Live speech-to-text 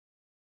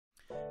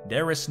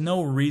There is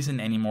no reason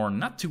anymore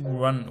not to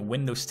run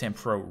Windows 10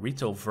 Pro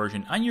retail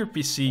version on your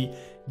PC.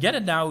 Get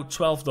it now,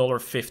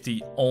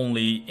 $12.50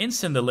 only,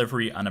 instant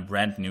delivery on a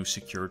brand new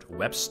secured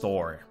web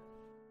store.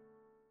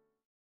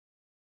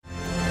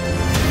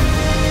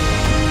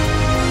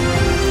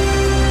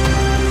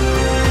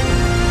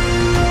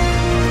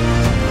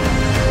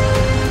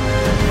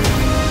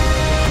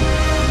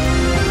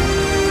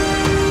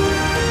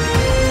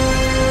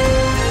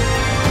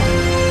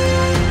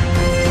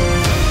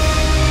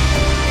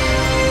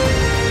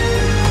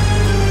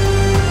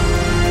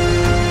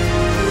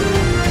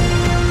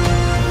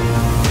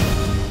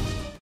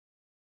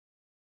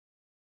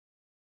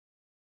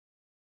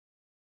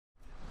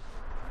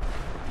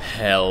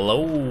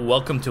 Hello,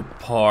 welcome to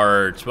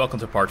part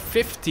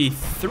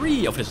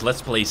 53 of this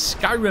Let's Play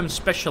Skyrim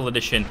Special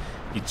Edition,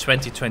 the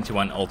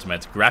 2021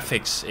 Ultimate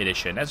Graphics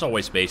Edition, as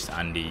always based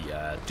on the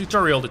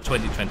tutorial, the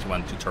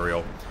 2021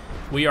 tutorial.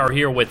 We are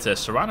here with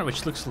Serana,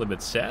 which looks a little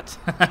bit sad.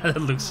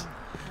 That looks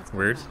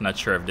weird, not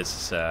sure if this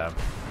is a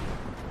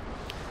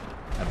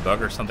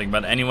bug or something,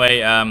 but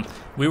anyway,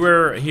 we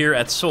were here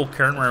at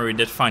Skyrim where we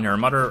did find her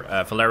mother,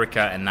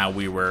 Valerica, and now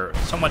we were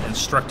somewhat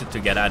instructed to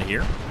get out of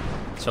here.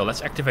 So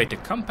let's activate the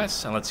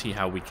compass and let's see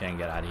how we can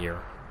get out of here.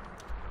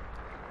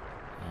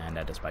 And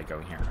that is by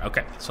going here.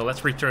 Okay, so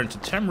let's return to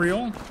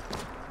Tamriel.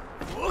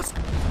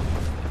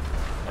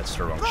 That's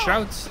the wrong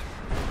shout.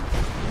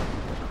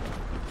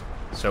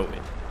 So,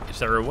 is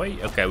there a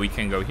way? Okay, we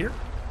can go here.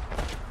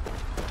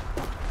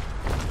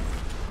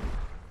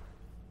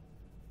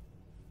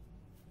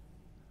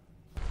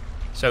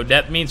 So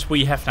that means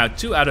we have now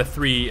 2 out of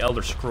 3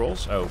 Elder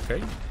Scrolls.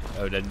 Okay.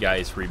 Oh, that guy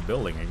is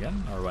rebuilding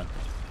again, or what?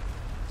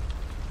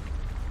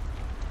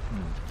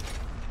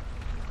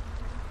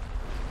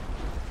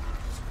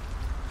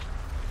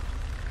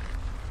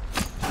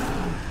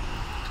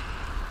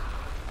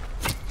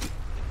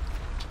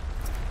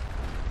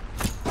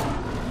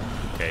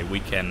 Okay,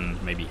 we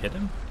can maybe hit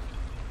him.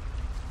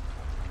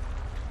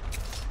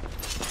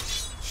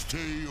 Stay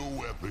your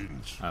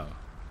weapons. Oh.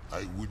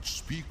 I would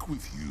speak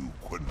with you,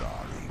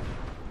 Quinari.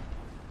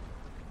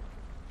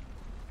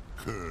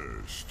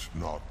 Cursed,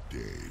 not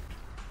dead.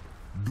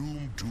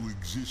 Doomed to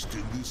exist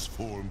in this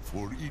form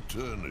for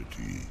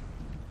eternity.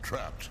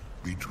 Trapped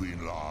between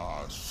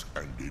Laas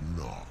and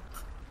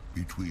Enoch.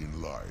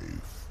 Between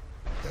life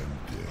and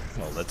death.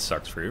 Well, that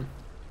sucks for you.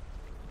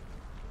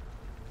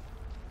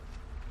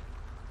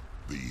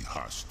 The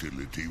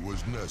hostility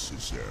was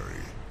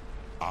necessary.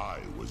 I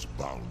was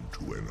bound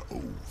to an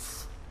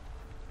oath.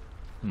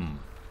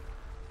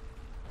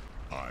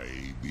 I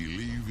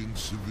believe in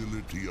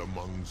civility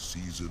among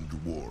seasoned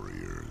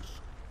warriors,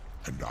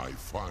 and I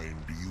find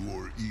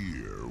your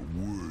ear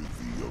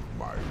worthy of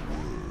my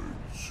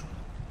words.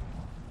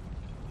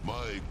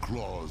 My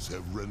claws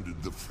have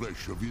rended the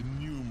flesh of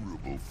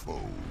innumerable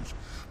foes,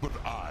 but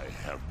I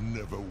have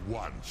never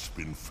once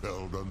been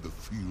felled on the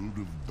field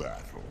of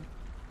battle.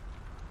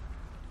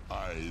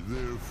 I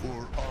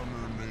therefore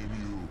name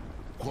you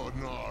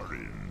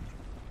Quinarin,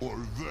 or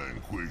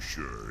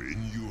Vanquisher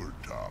in your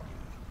tongue.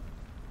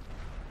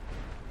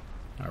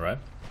 Alright.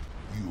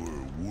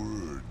 Your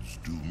words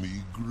do me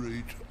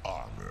great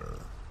honor.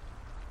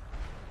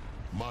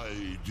 My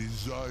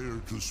desire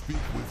to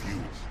speak with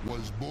you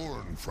was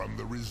born from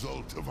the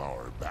result of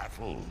our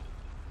battle,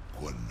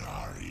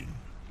 Quinarin.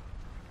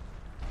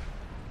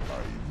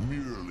 I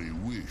merely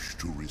wish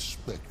to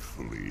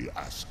respectfully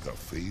ask a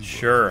favor.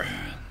 Sure.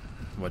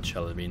 What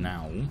shall it be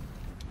now?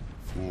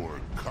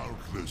 For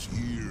countless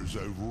years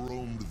I've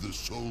roamed the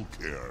Soul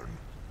Cairn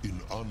in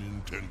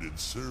unintended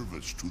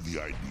service to the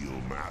ideal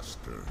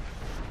master.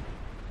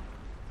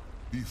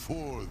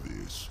 Before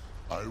this,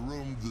 I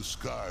roamed the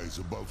skies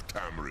above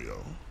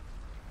Tamriel.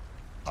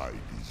 I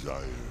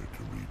desire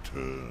to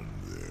return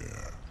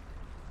there.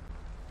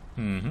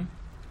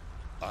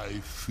 I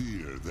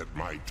fear that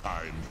my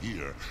time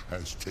here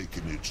has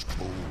taken its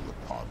toll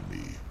upon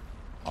me.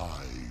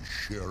 I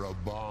share a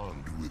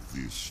bond with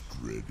this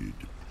dreaded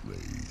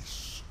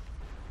place.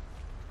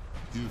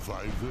 If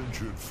I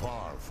ventured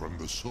far from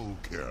the Soul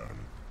Cairn,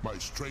 my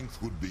strength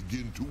would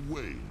begin to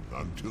wane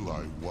until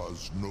I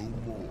was no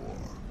more.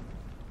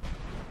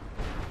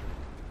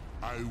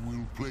 I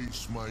will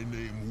place my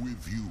name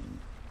with you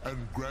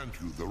and grant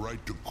you the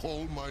right to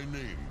call my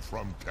name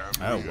from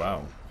Tamriel. Oh,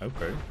 wow.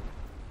 Okay.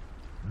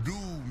 Do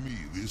me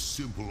this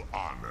simple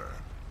honor,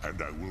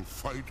 and I will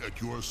fight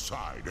at your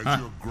side as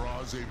your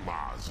Graze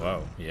Maz.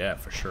 Wow, yeah,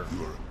 for sure.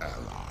 Your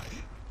ally,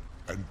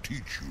 and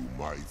teach you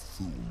my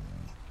Thum.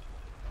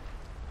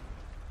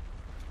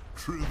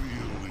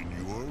 Trivial in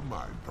your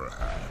mind,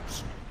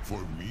 perhaps.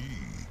 For me,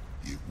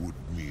 it would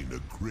mean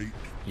a great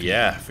deal.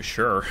 Yeah, for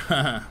sure.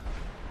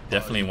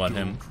 Definitely want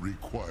him. I don't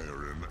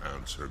require an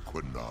answer,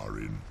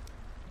 Quinarin.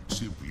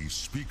 Simply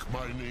speak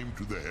my name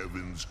to the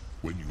heavens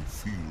when you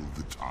feel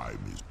the time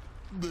is.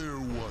 There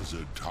was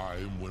a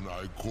time when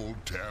I called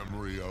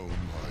Tamriel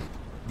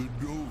my. The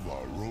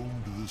Dova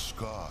roamed the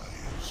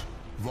skies,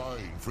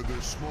 vying for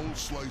their small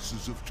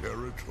slices of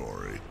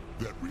territory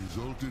that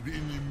resulted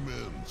in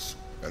immense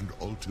and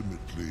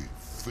ultimately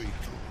fatal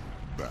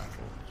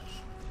battles.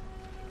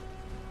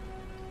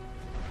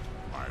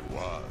 I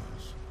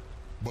was.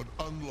 But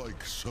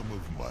unlike some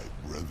of my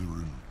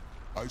brethren,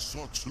 I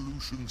sought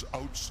solutions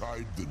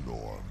outside the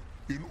norm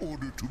in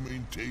order to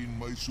maintain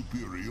my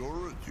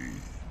superiority.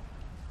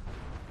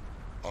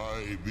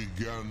 I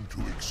began to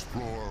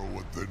explore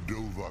what the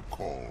Dova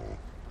call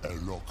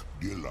Elok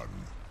Gillan,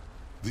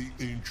 the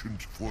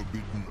ancient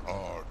forbidden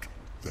art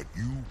that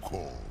you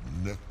call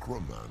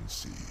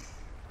necromancy.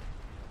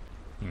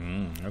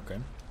 Okay.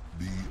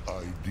 The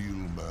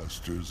Ideal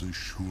Masters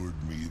assured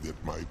me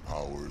that my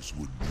powers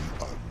would be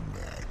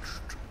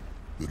unmatched,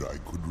 that I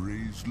could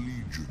raise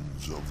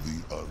legions of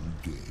the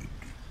undead.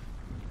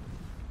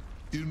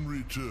 In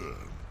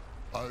return,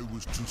 I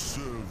was to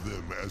serve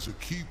them as a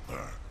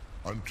keeper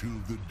until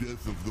the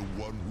death of the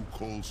one who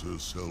calls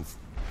herself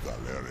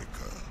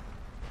Valerica.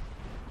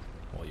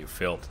 Well, you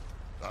failed.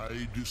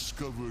 I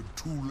discovered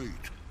too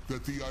late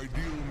that the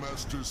Ideal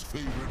Masters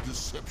favored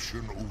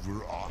deception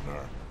over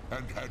honor,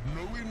 and had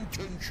no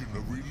intention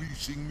of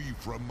releasing me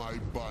from my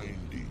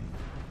binding.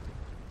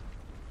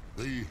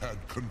 They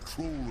had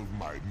control of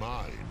my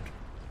mind,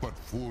 but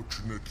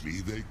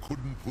fortunately they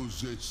couldn't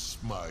possess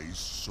my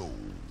soul.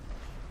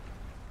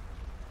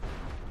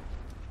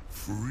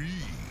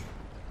 Free?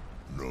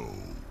 No.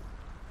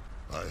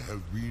 I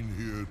have been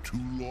here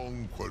too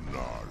long,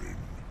 Quanarin.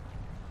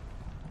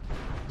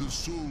 The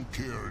Soul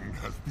Cairn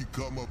has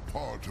become a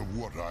part of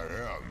what I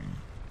am.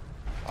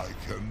 I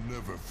can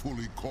never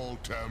fully call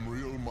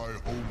Tamriel my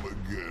home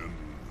again,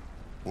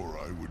 or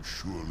I would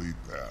surely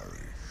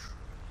perish.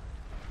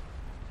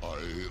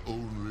 I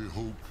only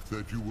hope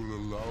that you will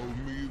allow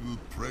me the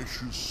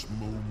precious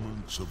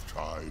moments of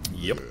time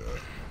Yep. there.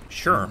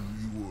 Sure.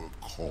 To your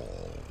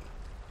call.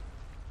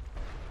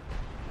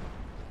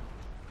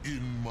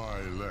 In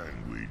my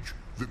language,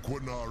 the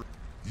Quanarin,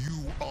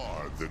 you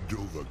are the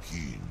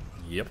Dovahkiin.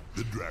 Yep.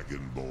 The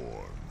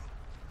Dragonborn.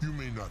 You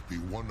may not be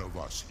one of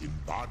us in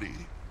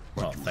body,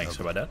 but Well, you thanks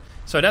have about that.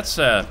 So that's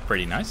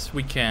pretty nice.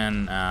 We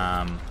can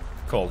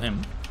call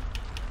him.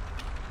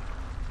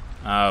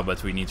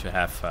 But we need to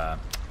have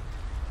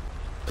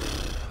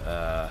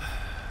a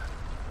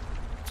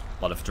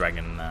lot of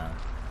dragon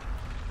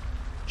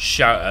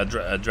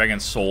dragon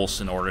souls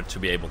in order to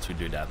be able to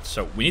do that.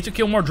 So we need to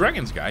kill more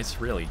dragons,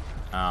 guys. Really.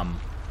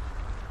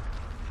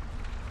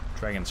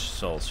 Dragon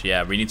souls.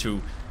 Yeah, we need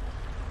to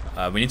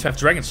have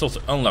dragon souls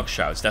to unlock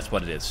shouts. That's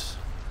what it is.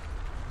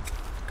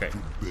 Okay.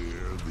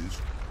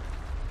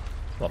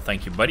 Well,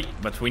 thank you, buddy.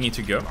 But we need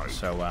to go.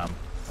 So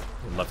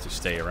we'd love to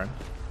stay around.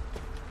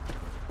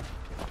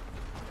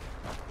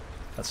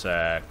 Let's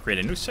create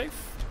a new save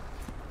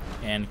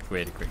and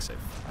create a quick save.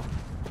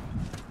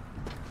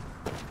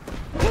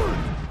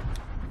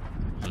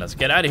 And let's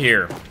get out of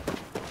here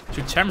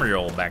to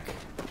Tamriel back.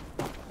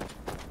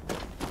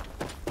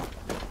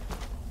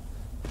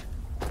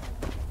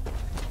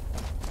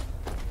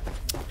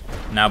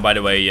 Now, by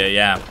the way,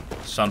 yeah,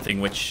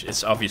 something which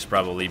is obvious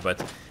probably, but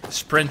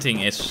sprinting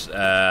is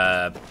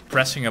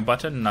pressing a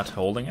button, not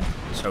holding it,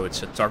 so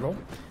it's a toggle.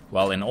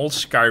 While in old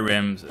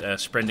Skyrim,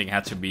 sprinting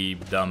had to be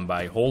done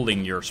by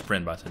holding your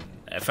sprint button,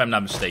 if I'm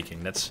not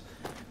mistaken. That's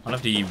one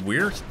of the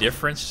weird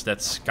differences that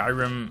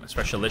Skyrim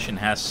Special Edition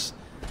has,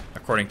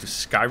 according to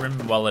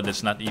Skyrim, while it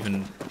is not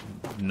even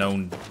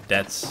known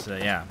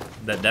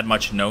that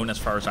much known as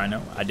far as I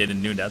know. I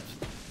didn't know that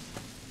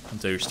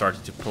until you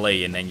started to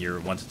play, and then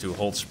you wanted to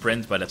hold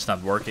sprint, but it's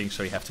not working,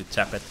 so you have to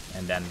tap it,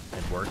 and then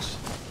it works.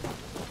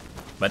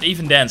 But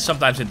even then,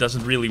 sometimes it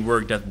doesn't really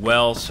work that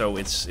well, so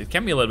it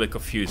can be a little bit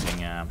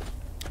confusing,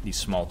 these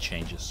small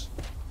changes.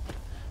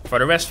 For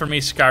the rest, for me,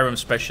 Skyrim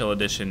Special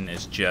Edition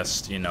is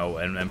just, you know,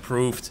 an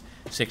improved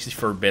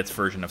 64-bit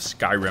version of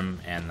Skyrim,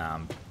 and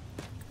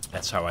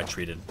that's how I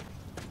treat it.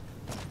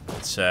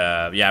 It's,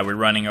 yeah, we're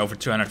running over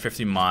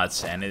 250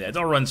 mods, and it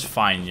all runs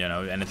fine, you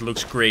know, and it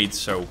looks great,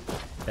 so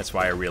that's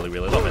why I really,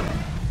 really love it.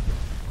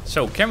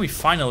 So, can we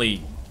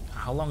finally...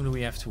 How long do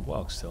we have to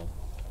walk still?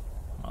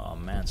 Oh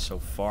man, so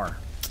far.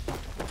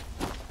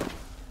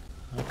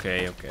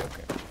 Okay.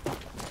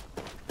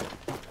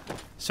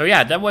 So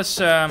yeah, that was...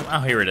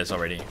 oh, here it is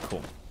already.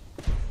 Cool.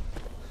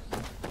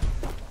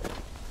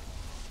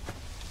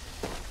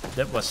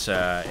 That was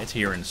it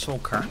here in Soul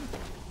Cairn.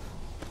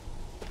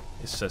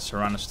 Is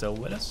Serana still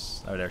with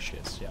us? Oh, there she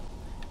is, yeah.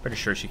 Pretty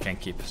sure she can't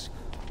keep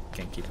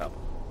up.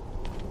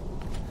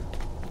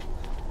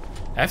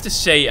 I have to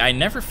say, I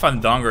never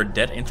found Dawnguard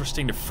that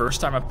interesting the first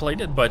time I played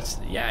it, but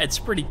yeah, it's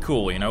pretty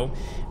cool, you know.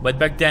 But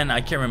back then,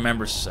 I can't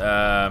remember.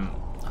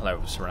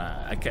 Hello,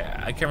 Serana. I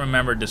can't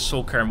remember the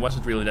Soul Cairn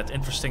wasn't really that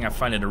interesting. I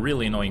find it a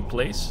really annoying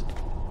place.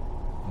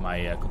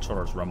 My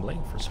controller is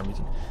rumbling for some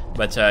reason.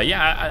 But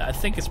yeah, I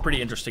think it's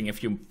pretty interesting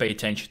if you pay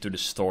attention to the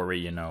story,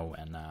 you know.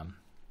 And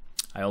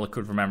I only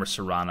could remember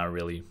Serana,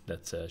 really,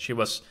 that she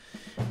was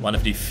one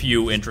of the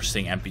few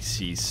interesting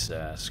NPCs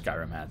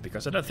Skyrim had,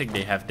 because I don't think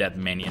they have that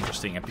many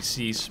interesting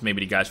NPCs. Maybe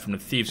the guys from the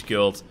Thieves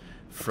Guild,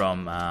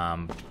 from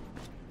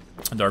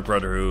Dark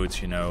Brotherhood,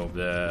 you know,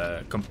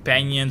 the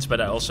companions, but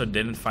I also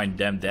didn't find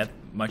them that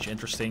much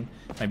interesting.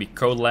 Maybe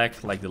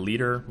Kodlak, like the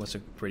leader, was a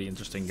pretty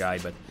interesting guy,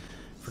 but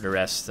For the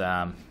rest,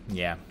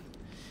 yeah.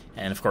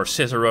 And of course,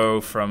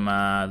 Cicero from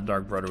the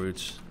Dark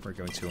Brotherhood. We're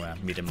going to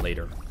meet him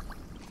later.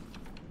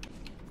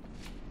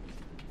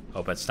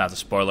 Hope it's not a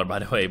spoiler, by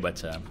the way,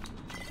 but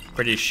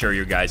pretty sure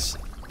you guys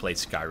played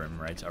Skyrim,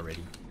 right,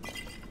 already.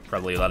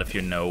 Probably a lot of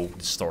you know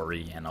the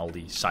story and all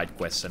the side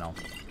quests and all.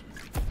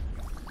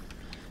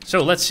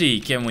 So let's see,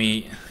 can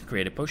we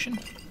create a potion?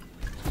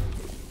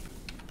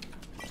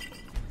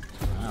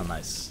 Ah,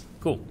 nice.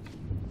 Cool.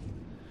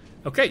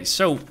 Okay,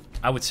 so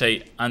I would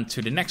say on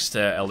to the next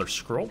Elder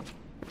Scroll.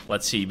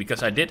 Let's see,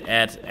 because I did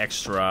add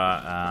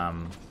extra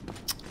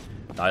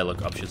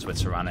dialogue options with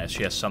Serana.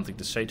 She has something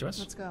to say to us.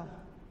 Let's go.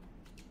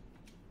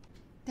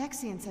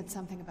 Dexian said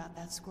something about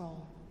that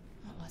scroll.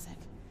 What was it?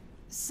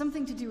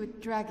 Something to do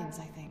with dragons,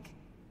 I think.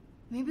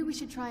 Maybe we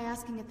should try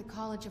asking at the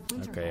College of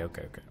Winterhold.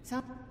 Okay. So,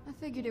 I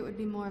figured it would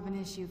be more of an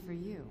issue for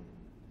you.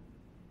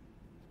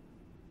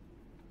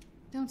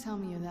 Don't tell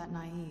me you're that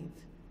naive.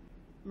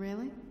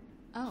 Really?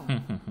 Oh.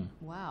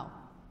 Wow.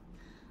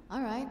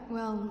 Alright,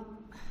 well...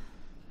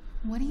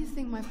 What do you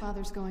think my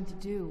father's going to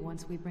do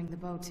once we bring the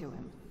bow to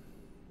him?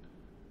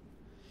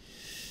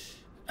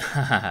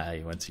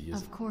 He wants to use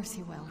it. Of course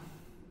he will.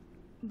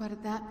 But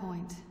at that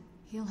point,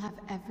 he'll have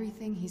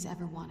everything he's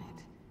ever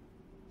wanted.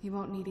 He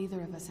won't need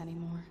either of us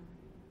anymore.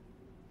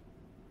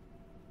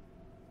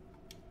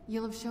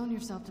 You'll have shown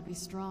yourself to be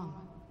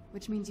strong,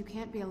 which means you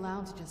can't be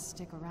allowed to just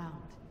stick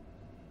around.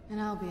 And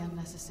I'll be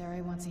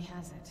unnecessary once he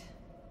has it.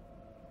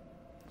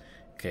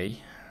 Okay.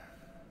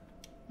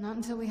 Not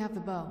until we have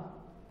the bow,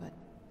 but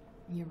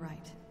you're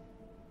right.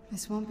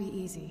 This won't be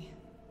easy,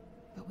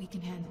 but we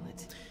can handle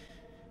it.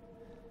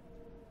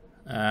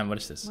 What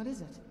is this? What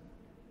is it?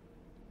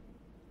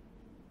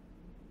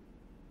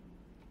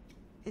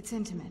 It's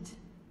intimate.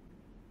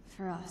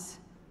 For us.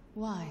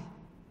 Why?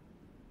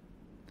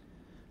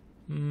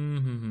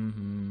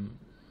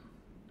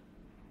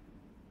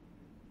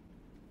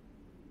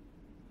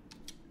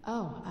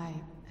 Oh, I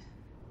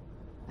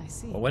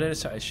see. Well, what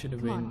is it? I should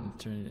have been...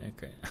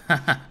 Okay.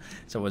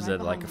 So was Right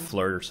that like a behind you.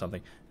 flirt or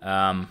something?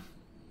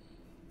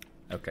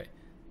 Okay.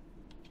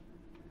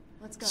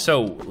 Let's go.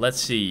 So, let's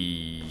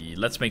see.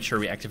 Let's make sure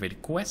we activate the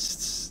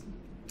quests.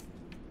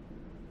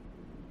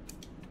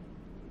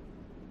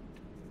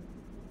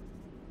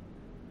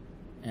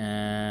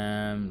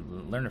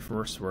 And learn the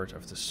first word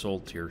of the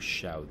Saltier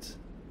Shout.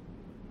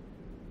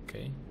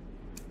 Okay.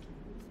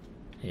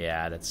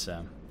 Yeah, that's...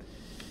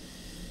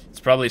 it's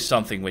probably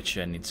something which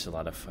needs a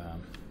lot of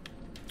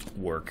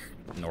work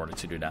in order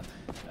to do that.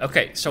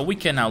 Okay, so we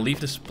can now leave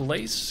this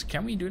place.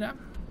 Can we do that?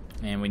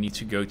 And we need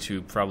to go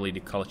to probably the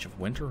College of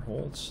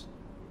Winterhold.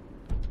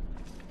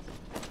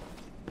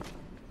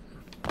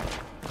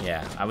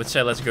 Yeah, I would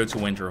say let's go to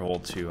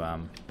Winterhold to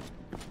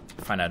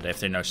find out if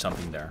they know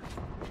something there.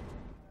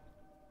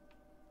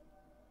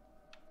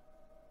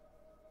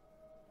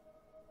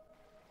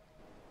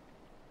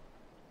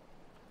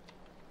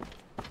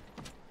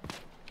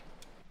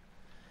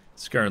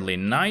 It's currently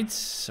night,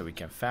 so we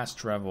can fast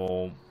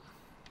travel.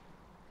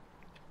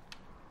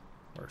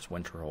 Where's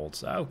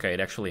Winterhold? Okay, it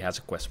actually has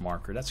a quest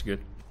marker. That's good.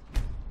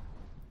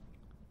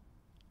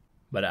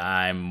 But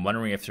I'm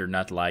wondering if they're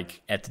not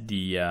like at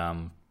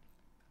the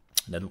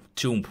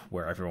tomb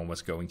where everyone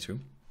was going to.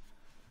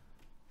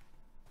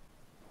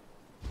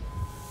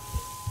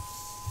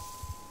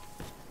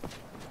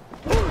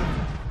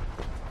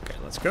 Okay,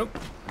 let's go.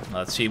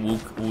 Let's see who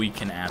we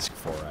can ask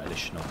for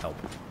additional help.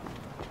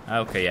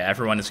 Okay, yeah,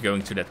 everyone is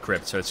going to that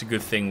crypt, so it's a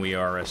good thing we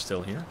are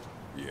still here.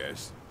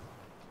 Yes.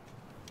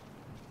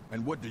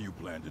 And what do you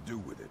plan to do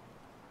with it?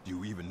 Do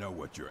you even know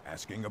what you're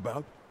asking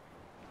about?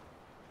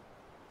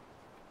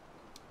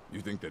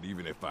 You think that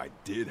even if I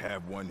did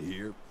have one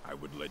here, I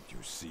would let you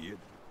see it?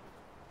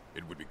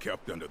 It would be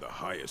kept under the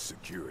highest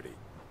security.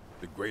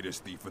 The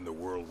greatest thief in the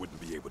world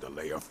wouldn't be able to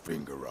lay a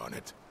finger on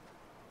it.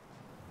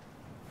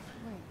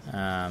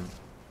 Wait.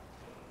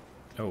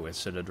 Oh,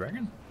 is it a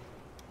dragon?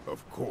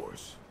 Of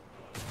course.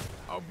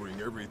 I'll bring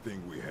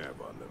everything we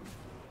have on them.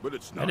 But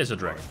it's not That is a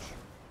dragon.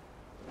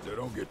 much. So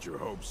don't get your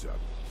hopes up.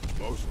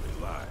 Mostly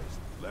lies.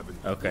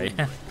 Okay.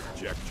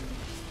 Projection.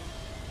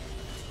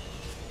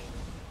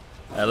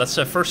 Let's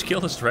first kill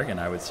this dragon,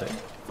 I would say.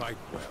 Fight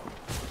well.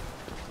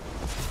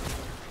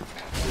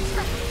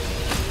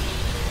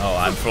 Oh,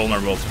 I'm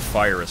vulnerable to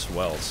fire as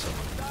well, so...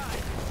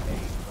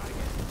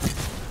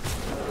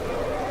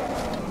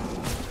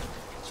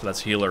 So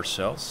let's heal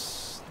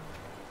ourselves.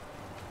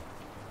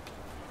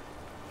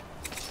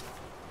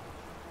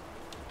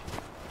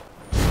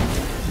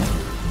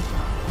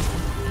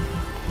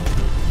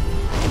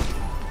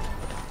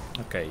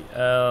 Okay,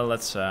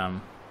 let's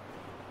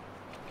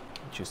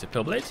choose the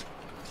pill blade.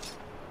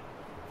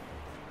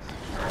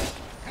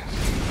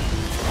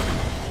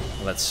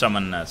 Let's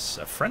summon as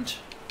a friend.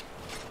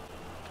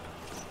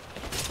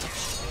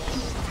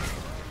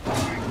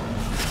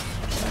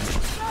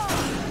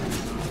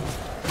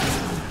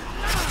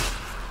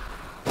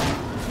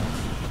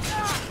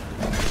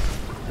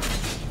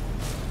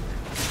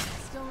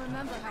 Still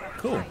remember how to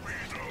Cool. fight.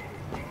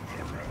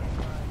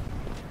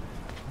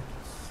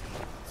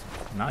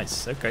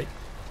 Nice, okay.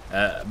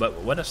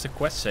 But what does the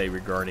quest say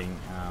regarding...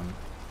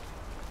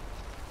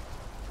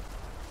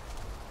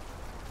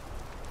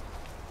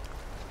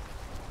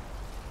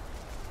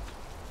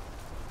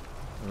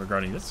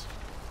 regarding this?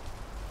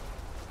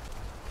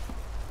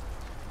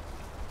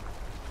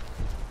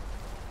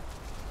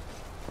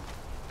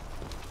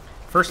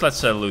 First,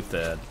 let's loot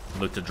the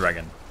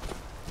dragon.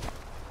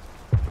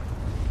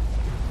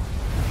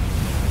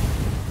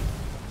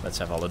 Let's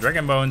have all the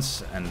dragon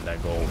bones and the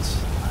gold.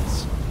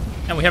 Nice.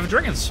 And we have a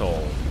dragon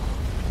soul.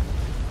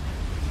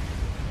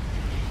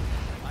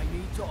 I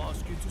need to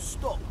ask you to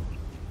stop.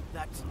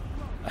 That's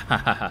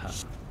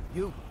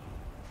you're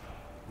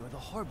the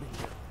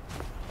harbinger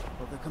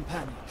of the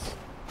companions.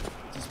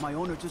 It is my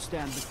honor to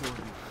stand before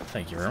you.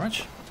 Thank you very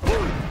much.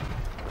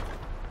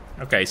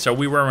 Okay, so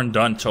we weren't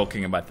done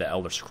talking about the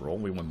Elder Scroll.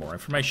 We want more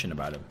information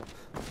about it.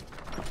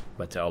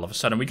 But all of a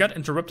sudden we got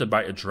interrupted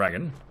by a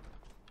dragon.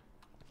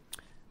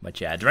 But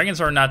yeah,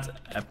 dragons are not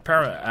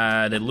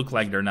they look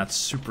like they're not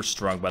super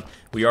strong, but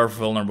we are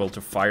vulnerable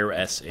to fire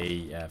as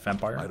a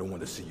vampire. I don't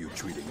want to see you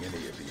treating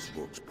any of these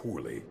books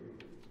poorly.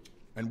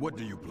 And what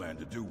do you plan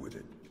to do with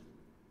it?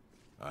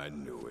 I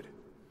knew it.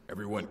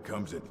 Everyone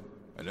comes in.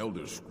 An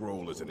Elder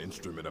Scroll is an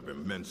instrument of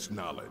immense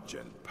knowledge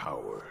and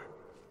power.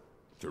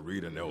 To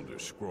read an Elder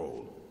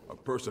Scroll, a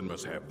person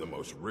must have the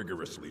most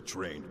rigorously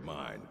trained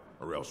mind,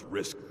 or else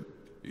risk.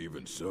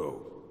 Even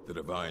so, the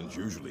Divines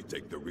usually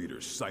take the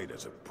reader's sight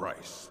as a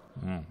price.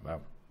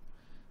 Wow.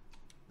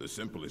 The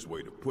simplest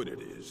way to put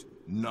it is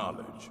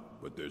knowledge,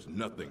 but there's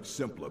nothing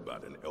simple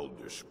about an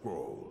Elder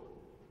Scroll.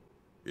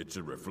 It's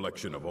a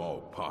reflection of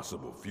all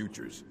possible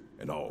futures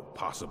and all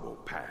possible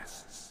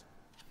pasts.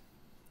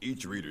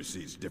 Each reader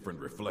sees different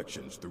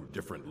reflections through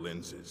different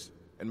lenses,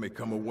 and may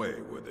come away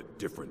with a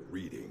different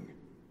reading.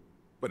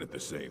 But at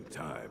the same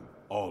time,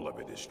 all of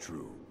it is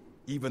true.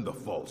 Even the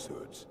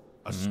falsehoods.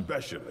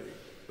 Especially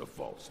the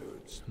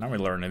falsehoods. Now we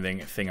learn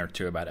a thing or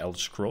two about Elder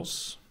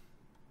Scrolls.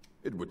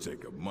 It would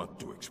take a month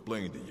to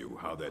explain to you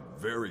how that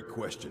very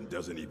question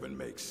doesn't even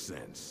make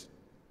sense.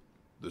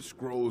 The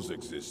scrolls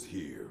exist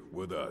here,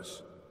 with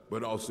us,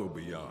 but also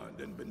beyond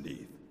and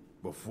beneath,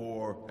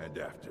 before and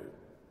after.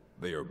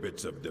 They are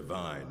bits of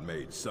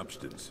divine-made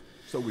substance,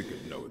 so we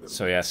could know them.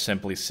 So yeah,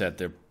 simply said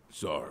they're...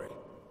 Sorry.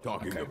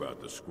 Talking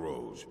about the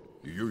scrolls,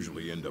 you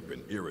usually end up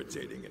in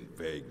irritating and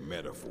vague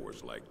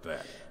metaphors like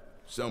that.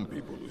 Some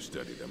people who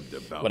study them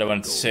devour. What I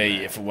wanted to say,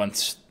 if I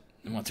want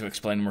to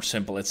explain more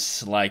simple,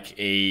 it's like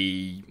a...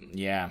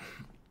 Yeah.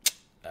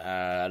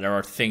 There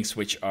are things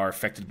which are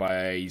affected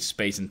by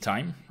space and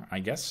time, I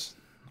guess.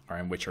 Or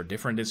which are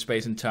different in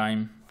space and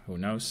time. Who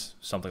knows?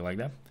 Something like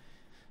that.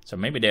 So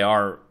maybe they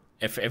are...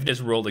 If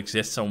this world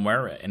exists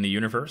somewhere in the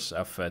universe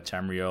of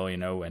Tamriel, you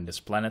know, and this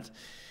planet,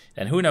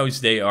 then who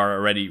knows, they are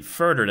already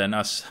further than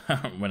us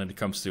when it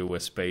comes to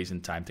space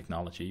and time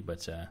technology.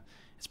 But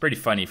it's pretty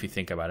funny if you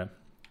think about it.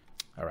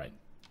 All right.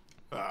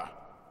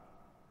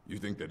 You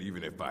think that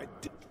even if I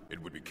did,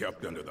 it would be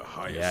kept under the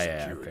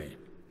highest security?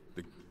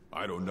 Okay.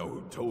 I don't know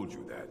who told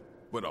you that,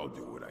 but I'll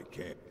do what I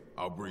can.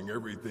 I'll bring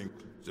everything,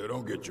 so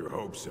don't get your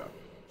hopes up.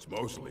 It's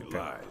mostly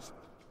lies.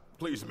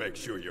 Please make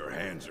sure your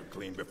hands are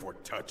clean before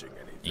touching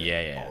anything.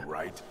 Yeah. All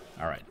right?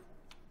 All right.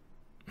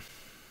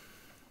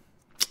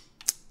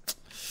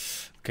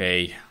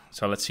 Okay,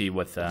 so let's see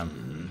what...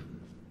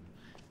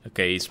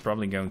 Okay, he's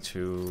probably going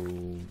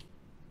to...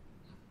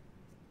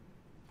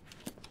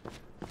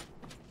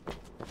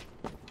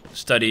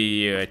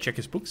 study, check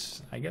his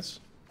books, I guess.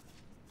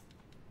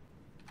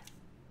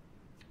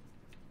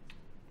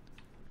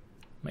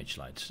 Mage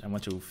Lights. I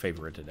want to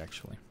favorite it,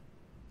 actually.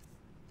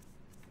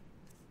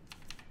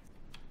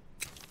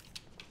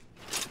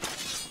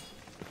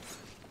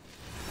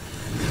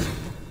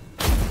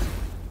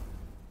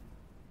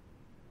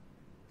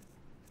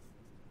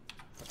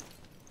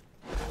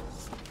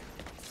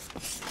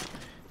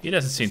 He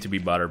doesn't seem to be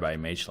bothered by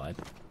Mage Light.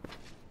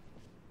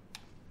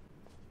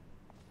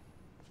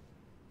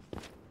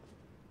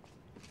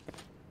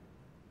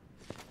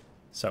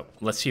 So,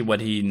 let's see what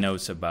he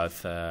knows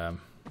about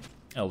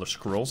Elder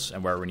Scrolls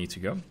and where we need to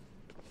go.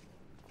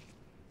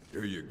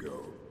 Here you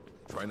go.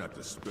 Try not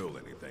to spill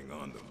anything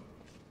on them.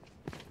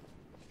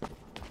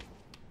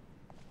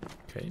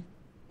 Okay.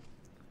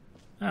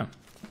 Oh.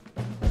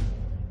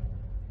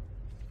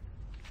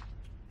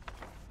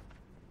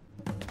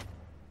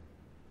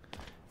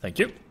 Thank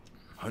you.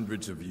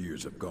 Hundreds of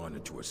years have gone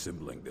into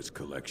assembling this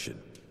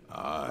collection.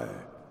 Aye,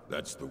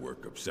 that's the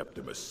work of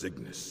Septimus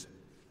Cygnus.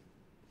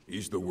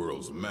 He's the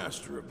world's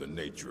master of the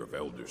nature of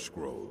Elder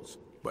Scrolls,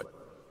 but,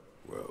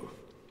 well,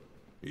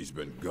 he's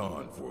been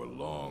gone for a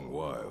long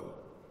while.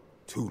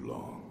 Too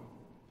long.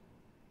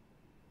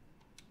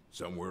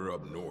 Somewhere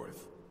up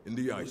north, in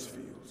the ice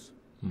fields.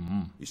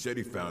 He said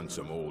he found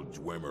some old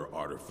Dwemer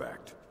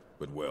artifact,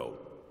 but, well,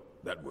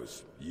 that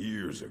was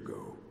years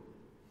ago.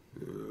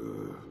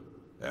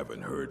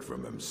 Haven't heard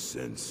from him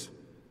since.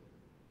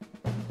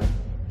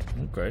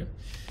 Okay.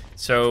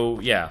 So,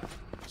 yeah.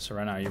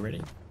 Serena, are you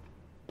ready?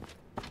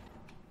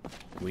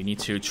 We need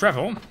to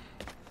travel.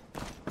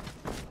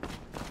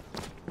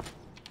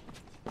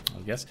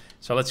 I guess.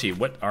 So let's see,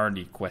 what are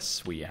the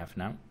quests we have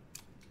now?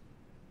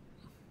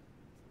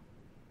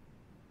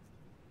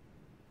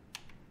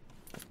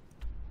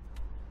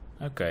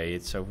 Okay,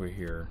 it's over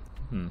here.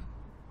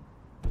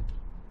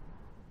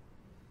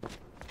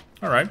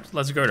 Alright,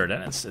 let's go there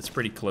then. It's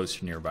pretty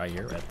close nearby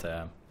here at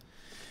the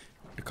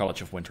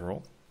College of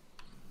Winterhold.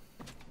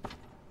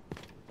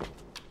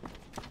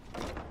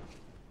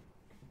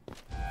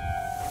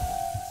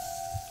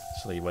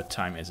 So what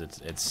time is it?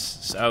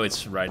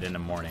 It's right in the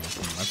morning.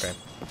 Okay.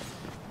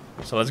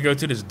 So let's go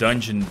to this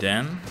dungeon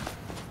then.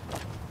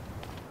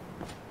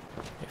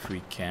 If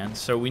we can.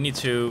 So we need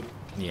to...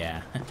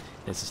 Yeah,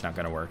 this is not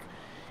gonna work.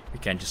 We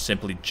can't just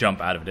simply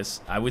jump out of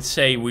this. I would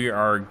say we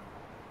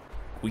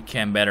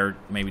can better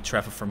maybe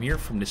travel from here,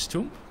 from this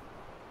tomb.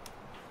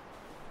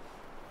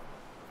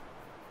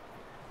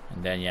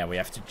 And then, yeah, we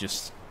have to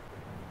just...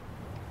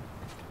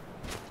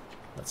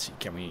 Let's see,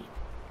 can we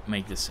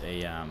make this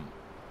a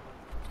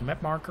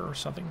map marker or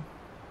something?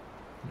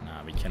 No,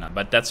 we cannot,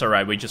 but that's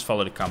alright, we just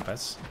follow the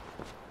compass.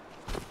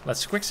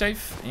 Let's quick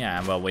save.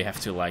 Yeah, well, we have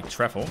to, like,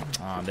 travel.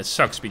 This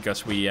sucks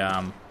because we,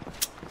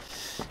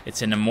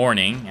 it's in the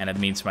morning, and it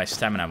means my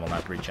stamina will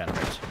not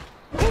regenerate.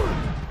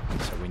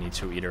 So we need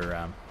to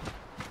either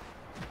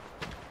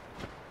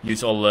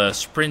use all the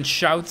sprint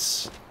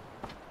shouts.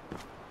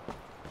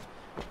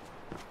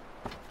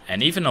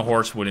 And even a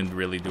horse wouldn't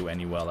really do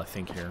any well, I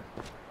think, here.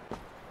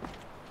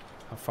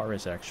 How far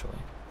is it, actually?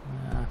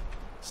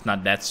 It's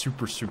not that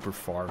super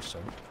far, so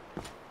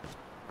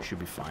should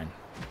be fine,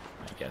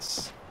 I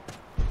guess.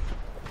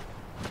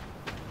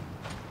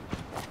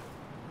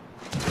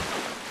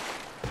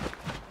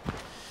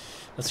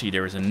 Let's see,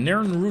 there is a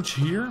Nirn root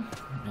here,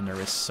 and there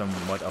is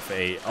somewhat of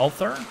a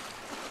altar.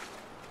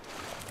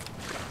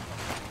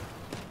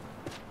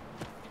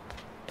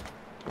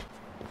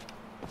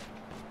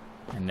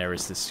 And there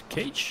is this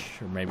cage,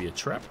 or maybe a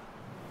trap.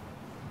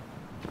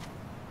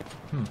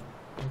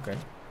 Okay.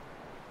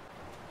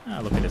 Ah,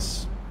 look at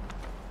this.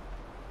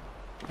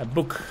 A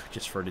book,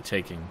 just for the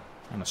taking.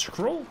 And a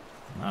scroll?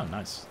 Oh,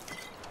 nice.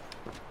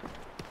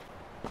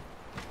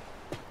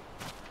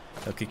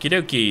 Okie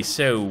dokie,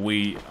 so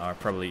we are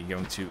probably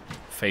going to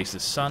face the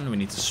sun. We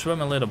need to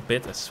swim a little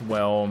bit as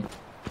well.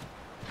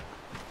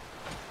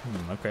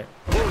 Okay.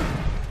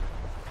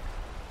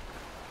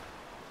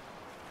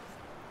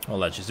 Well,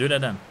 let's just do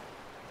that then.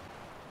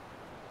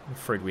 I'm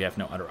afraid we have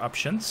no other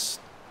options.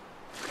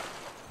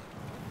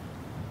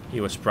 He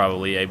was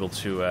probably able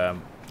to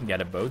get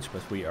a boat,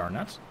 but we are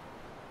not.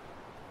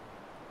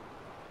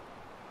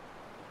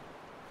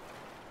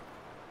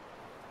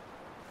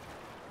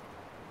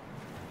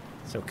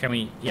 So can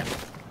we, yeah.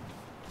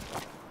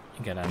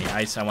 Get on the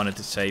ice, I wanted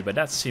to say, but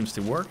that seems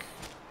to work.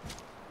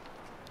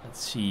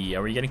 Let's see,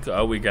 are we getting,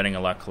 oh, we're getting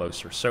a lot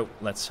closer. So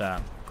let's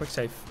quick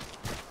save.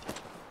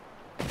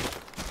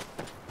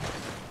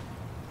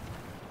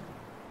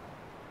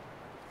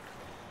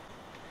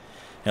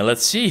 And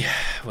let's see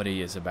what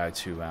he is about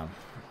to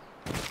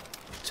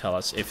tell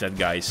us, if that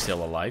guy is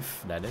still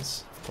alive, that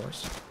is, of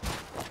course.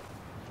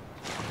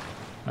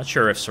 Not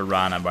sure if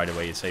Serana, by the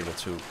way, is able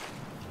to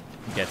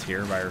get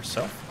here by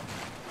herself.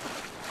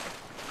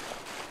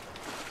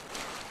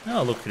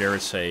 Oh, look, there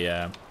is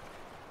a...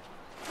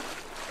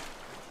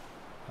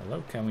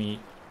 Hello, can we...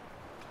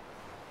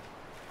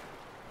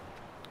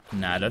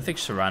 Nah, I don't think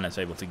Serana is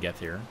able to get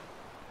here.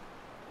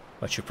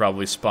 But she'll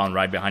probably spawn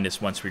right behind us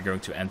once we're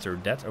going to enter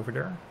that over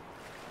there.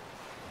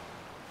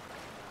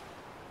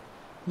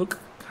 Look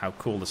how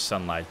cool the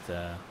sunlight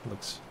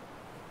looks.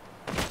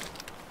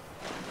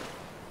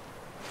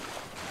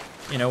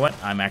 You know what?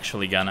 I'm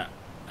actually gonna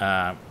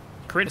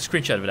create a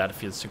screenshot of that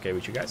if it's okay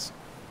with you guys.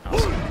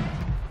 Awesome.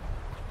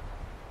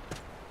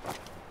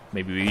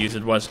 Maybe we use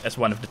it as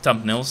one of the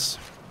thumbnails.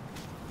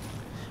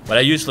 What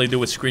I usually do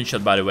with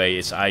screenshot, by the way,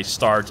 is I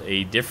start on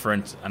a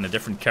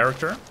different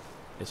character.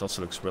 This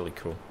also looks really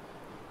cool.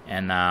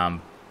 And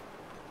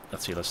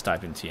let's see, let's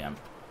type in TM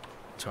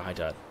to hide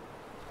that.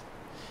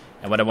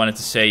 And what I wanted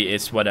to say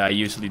is, what I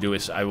usually do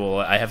is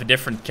I have a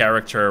different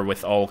character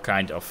with all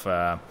kind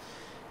of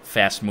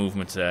fast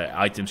movement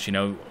items, you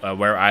know,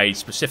 where I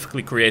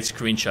specifically create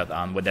screenshot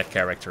on with that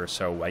character.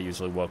 So I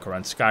usually walk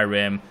around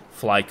Skyrim,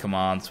 fly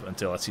command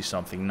until I see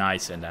something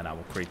nice, and then I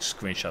will create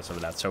screenshots of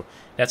that. So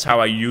that's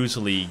how I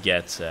usually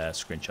get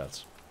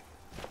screenshots.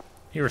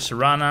 Here is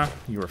Serana,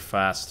 you are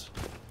fast.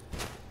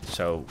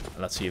 So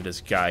let's see if this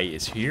guy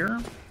is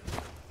here.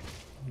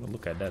 We'll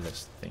look at that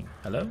thing.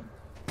 Hello?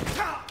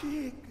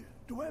 Big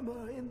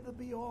dweller in the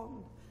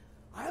beyond,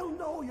 I'll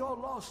know your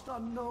lost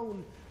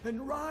unknown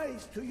and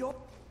rise to your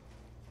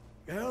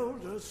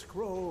Elder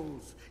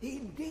Scrolls.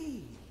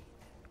 Indeed,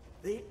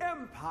 the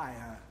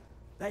Empire,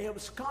 they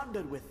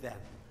absconded with them,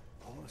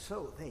 or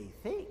so they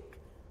think.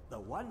 The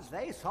ones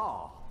they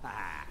saw,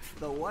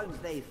 the ones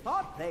they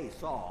thought they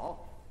saw.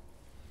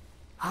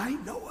 I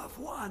know of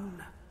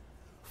one,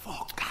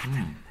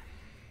 forgotten,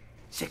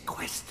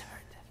 sequestered.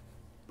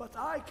 But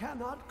I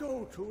cannot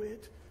go to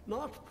it,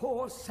 not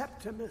poor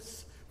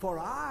Septimus, for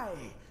I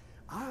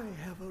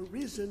have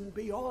arisen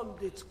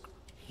beyond its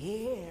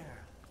here.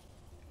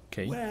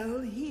 Okay.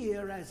 Well,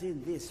 here as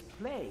in this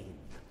plane,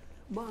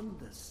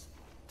 Mundus,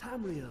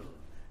 Tamriel,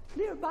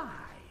 nearby,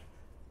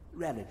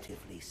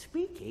 relatively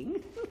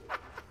speaking.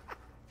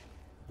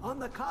 On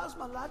the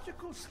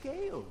cosmological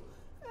scale,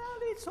 well,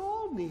 it's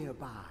all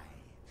nearby.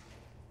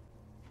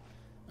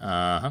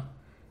 Uh-huh.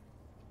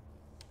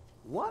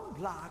 One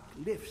block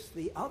lifts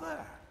the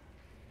other.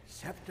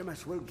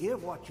 Septimus will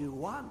give what you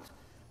want,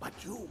 but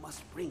you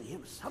must bring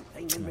him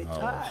something in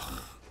return.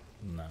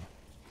 No.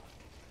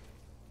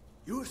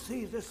 You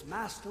see this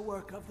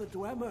masterwork of the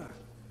Dwemer,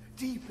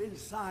 deep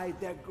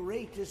inside their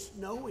greatest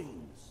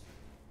knowings.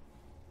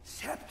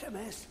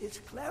 Septimus is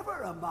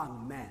clever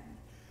among men,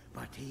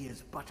 but he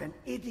is but an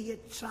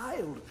idiot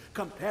child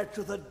compared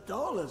to the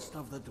dullest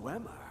of the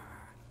Dwemer.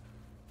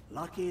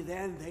 Lucky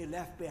then they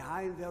left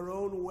behind their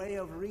own way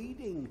of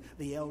reading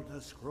the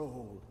Elder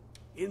Scroll.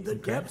 In the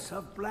depths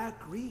of Black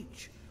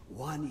Reach,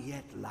 one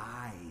yet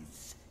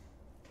lies.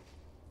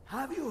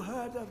 Have you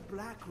heard of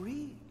Black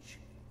Reach?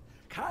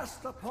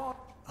 Cast upon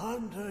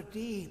under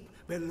deep,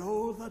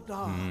 below the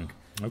dark,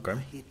 a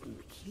hidden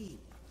keep,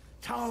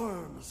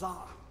 Tower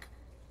Mzark.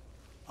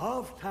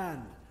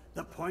 Oft-hand,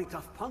 the point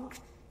of punct,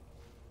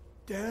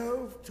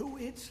 delve to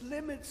its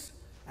limits,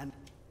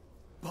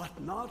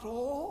 but not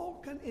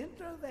all can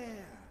enter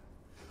there.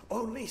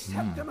 Only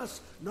Septimus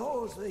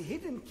knows the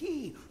hidden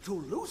key to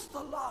loose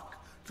the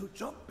lock, to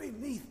jump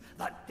beneath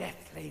the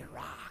deathly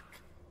rock.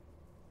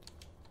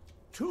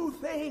 Two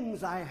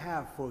things I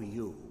have for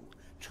you.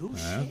 Two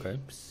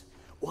shapes.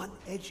 One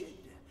edged,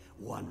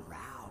 one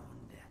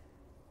round.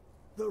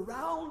 The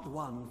round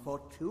one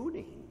for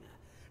tuning.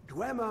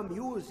 Dwemer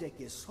music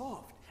is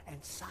soft and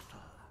subtle,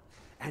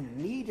 and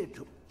needed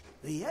to...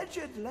 The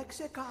edged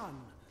lexicon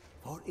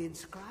for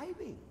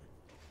inscribing.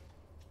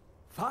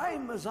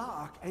 Find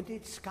Mzark and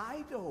its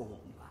sky dome.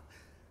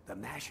 The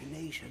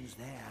machinations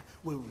there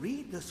will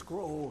read the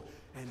scroll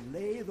and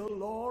lay the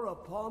lore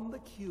upon the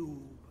cube.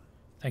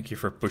 Thank you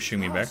for pushing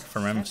me back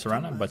from him,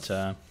 Serana,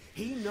 but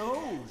he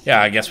knows.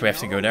 Yeah, I guess we have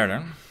to go there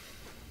then.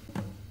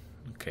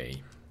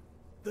 Okay.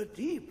 The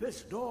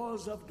deepest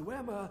doors of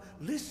Dwemer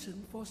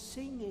listen for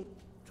singing.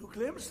 To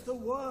glimpse the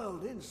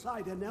world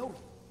inside an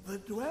elf, the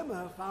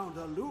Dwemer found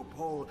a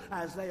loophole,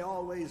 as they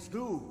always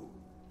do.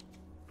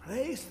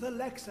 Place the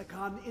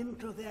lexicon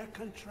into their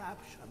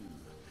contraption,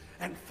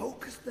 and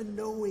focus the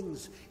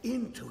knowings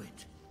into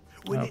it.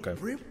 When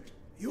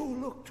you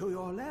look to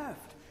your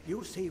left,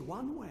 you see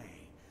one way.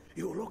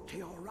 You look to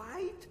your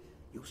right,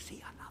 you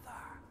see another.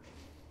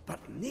 But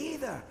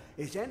neither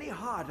is any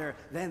harder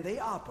than the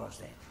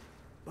opposite.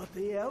 But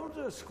the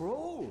Elder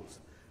Scrolls,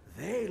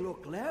 they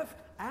look left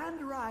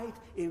and right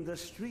in the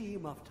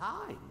stream of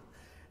time.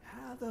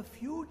 The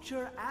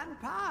future and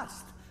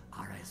past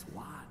are as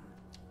one.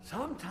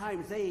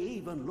 Sometimes they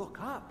even look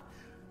up.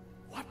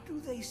 What do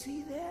they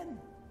see then?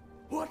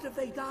 What if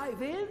they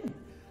dive in?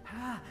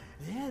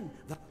 Then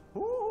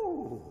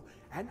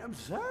an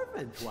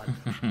observant one.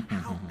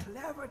 How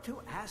clever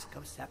to ask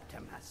of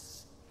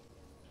Septimus.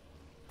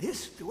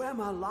 This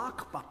Dwemer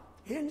lockbox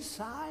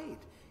inside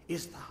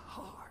is the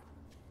heart.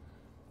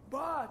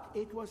 But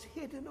it was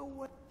hidden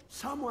away.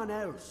 Someone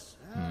else,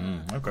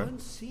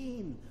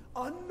 unseen,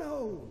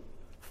 unknown,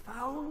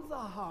 found the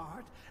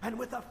heart, and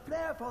with a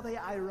flair for the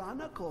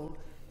ironical,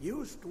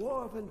 used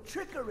dwarven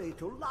trickery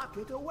to lock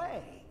it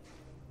away.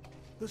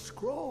 The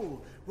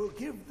scroll will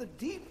give the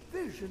deep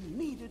vision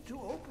needed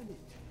to open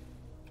it.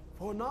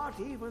 For not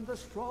even the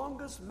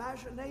strongest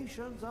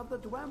machinations of the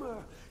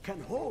Dwemer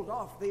can hold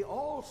off the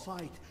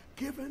all-sight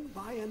given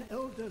by an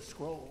Elder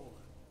Scroll.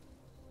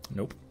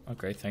 Nope.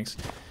 Okay, thanks.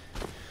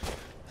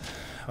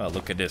 Well,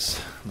 look at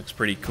this. Looks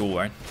pretty cool,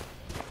 right?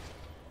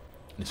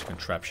 This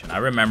contraption. I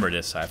remember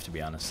this, I have to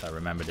be honest. I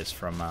remember this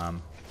from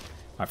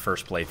my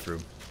first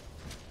playthrough.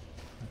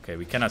 Okay,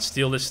 we cannot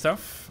steal this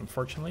stuff,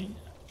 unfortunately.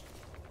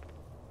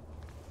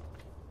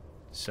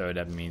 So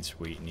that means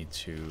we need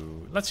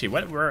to... Let's see,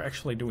 where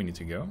actually do we need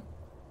to go?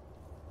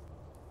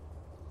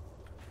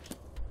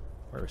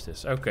 Where is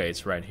this? Okay,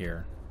 it's right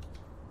here.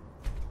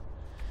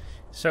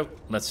 So,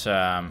 let's...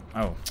 oh,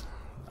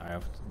 I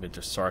have a bit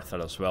of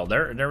Sartha as well.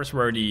 There is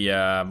where the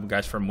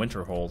guys from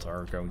Winterhold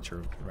are going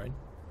through, right?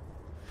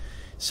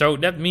 So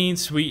that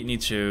means we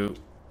need to...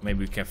 Maybe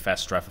we can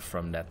fast travel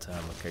from that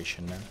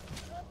location then.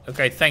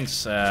 Okay,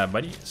 thanks,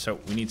 buddy. So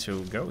we need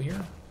to go here.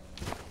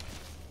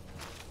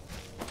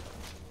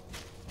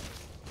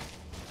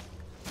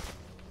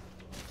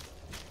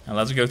 And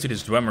let's go to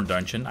this Dwemer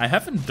dungeon. I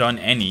haven't done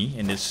any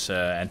in this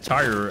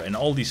in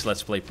all these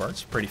Let's Play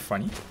parts. Pretty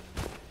funny.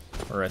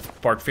 We're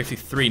at part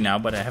 53 now,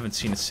 but I haven't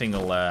seen a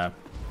single of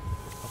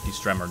these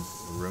Dwemer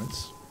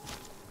ruins.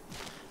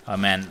 Oh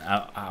man,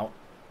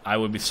 I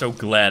would be so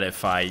glad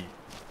if I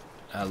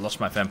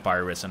lost my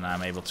vampirism and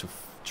I'm able to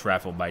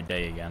travel by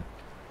day again,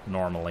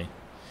 normally.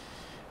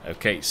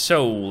 Okay,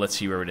 so let's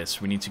see where it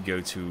is. We need to go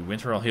to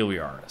Winterhall. Here we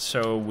are.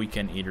 So we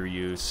can either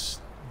use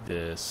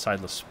the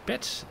Sightless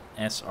Pit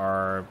as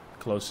our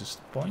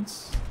closest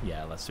points.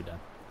 Yeah, let's do that.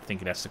 I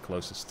think that's the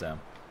closest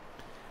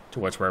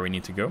towards where we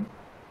need to go.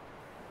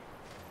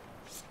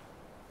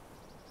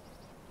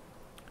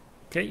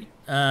 Okay,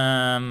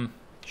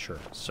 sure.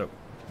 So,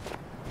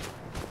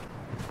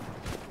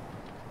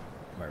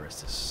 where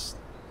is this?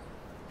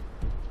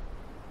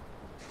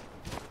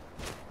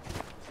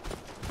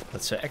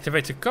 Let's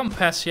activate the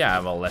compass. Yeah,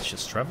 well, let's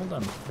just travel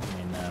then. I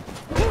mean,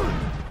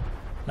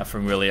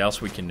 nothing really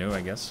else we can do, I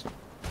guess.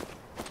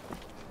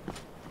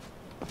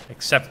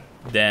 Except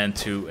then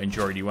to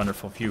enjoy the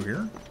wonderful view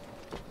here.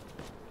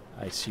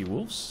 I see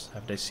wolves.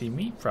 Have they seen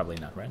me? Probably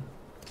not, right?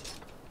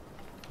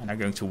 I'm not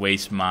going to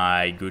waste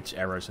my good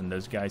arrows on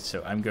those guys,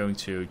 so I'm going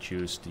to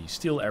choose the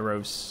steel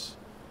arrows.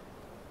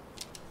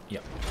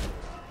 Yep.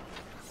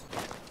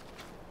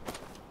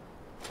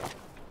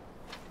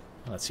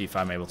 Let's see if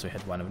I'm able to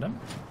hit one of them.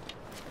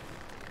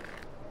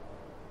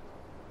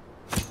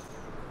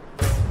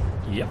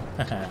 Yep.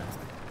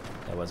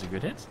 That was a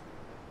good hit.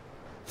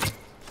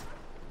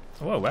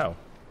 Oh, wow.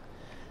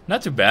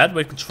 Not too bad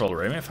with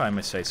controller aim, if I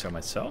may say so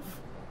myself.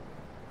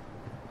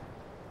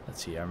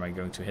 Let's see, am I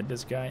going to hit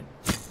this guy?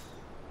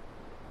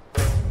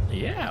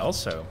 Yeah,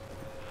 also.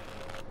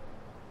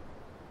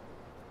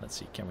 Let's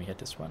see, can we hit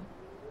this one?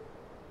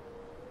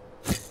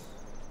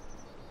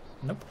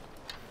 Nope.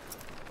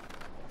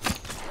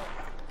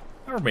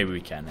 Or maybe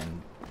we can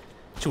in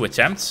 2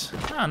 attempts.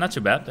 Ah, not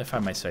too bad, if I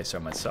may say so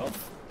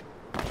myself.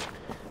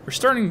 We're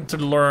starting to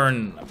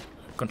learn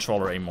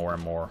controller aim more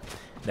and more.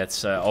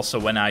 That's also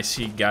when I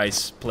see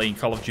guys playing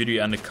Call of Duty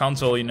on the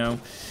console, you know,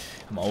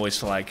 I'm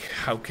always like,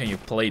 how can you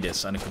play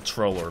this on a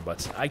controller?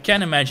 But I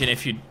can imagine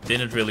if you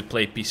didn't really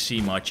play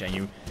PC much and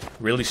you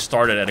really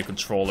started at a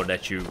controller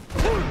that you,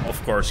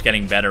 of course,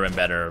 getting better and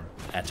better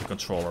at the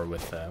controller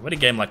with a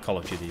game like Call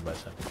of Duty. But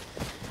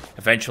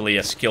eventually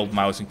a skilled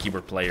mouse and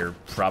keyboard player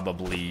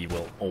probably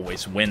will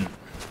always win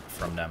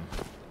from them.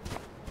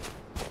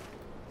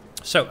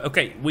 So,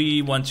 okay,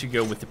 we want to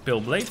go with the Pill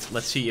Blade.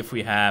 Let's see if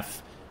we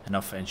have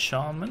enough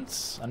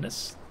enchantments on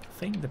this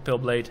thing. The Pill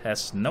Blade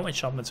has no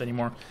enchantments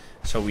anymore,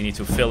 so we need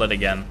to fill it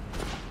again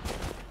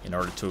in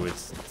order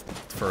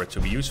for it to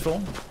be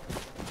useful.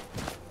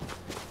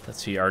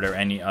 Let's see, are there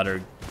any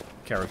other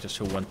characters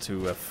who want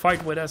to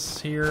fight with us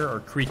here, or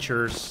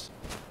creatures?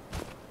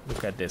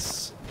 Look at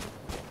this.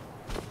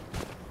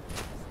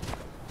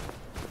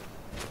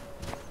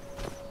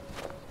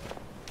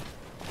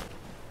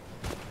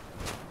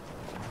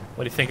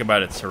 What do you think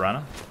about it,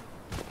 Serrano?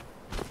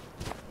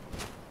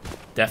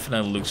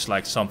 Definitely looks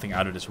like something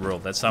out of this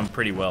world. That's done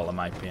pretty well, in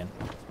my opinion.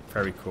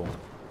 Very cool.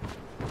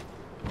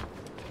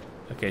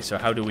 Okay, so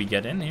how do we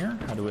get in here?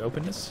 How do we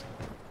open this?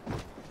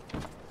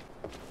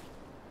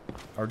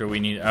 Or do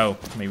we need... Oh,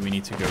 maybe we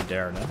need to go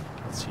there then.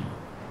 Let's see.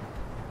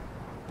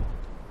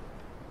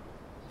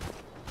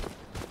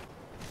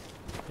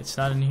 It's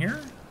not in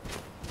here?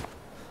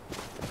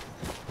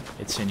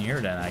 It's in here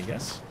then, I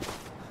guess.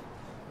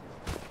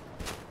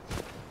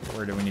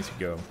 Where do we need to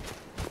go?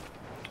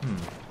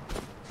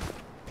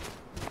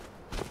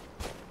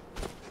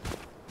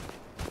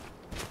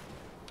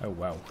 Oh,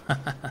 wow.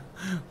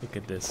 Look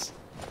at this.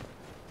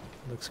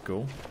 Looks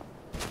cool.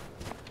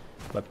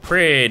 But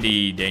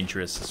pretty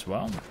dangerous as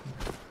well.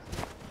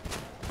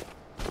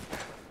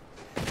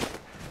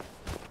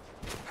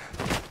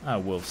 Ah,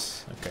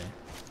 wolves. Okay.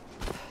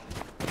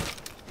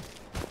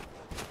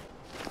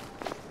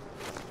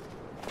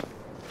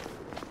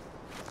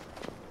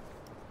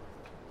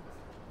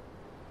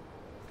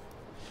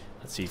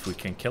 Let's see if we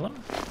can kill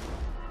him.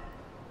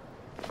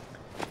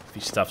 If he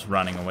stops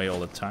running away all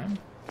the time.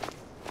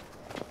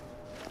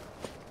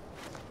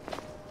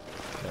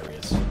 There he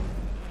is.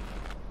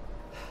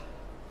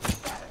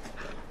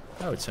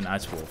 Oh, it's an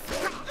ice wolf.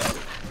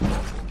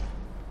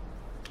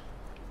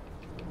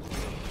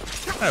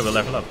 Oh, we'll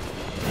level up.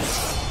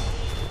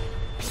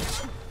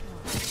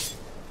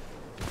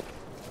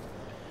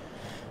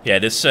 Yeah,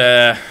 this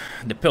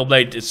the Pill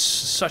Blade is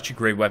such a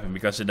great weapon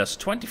because it does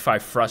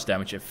 25 thrust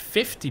damage and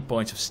 50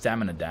 points of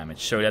stamina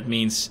damage. So that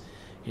means,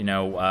 you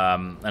know,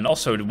 and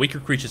also the weaker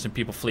creatures and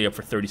people flee up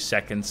for 30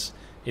 seconds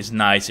is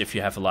nice if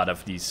you have a lot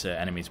of these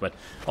enemies. But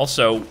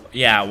also,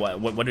 yeah,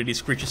 what do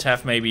these creatures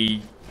have?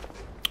 Maybe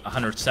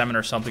 100 stamina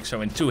or something.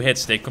 So in 2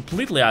 hits, they're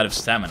completely out of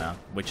stamina,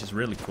 which is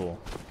really cool.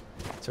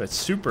 So it's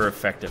super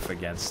effective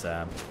against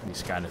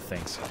these kind of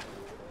things.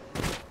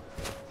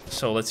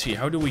 So let's see,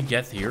 how do we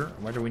get here?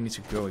 Where do we need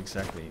to go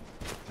exactly?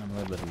 I'm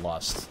a little bit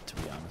lost, to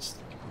be honest.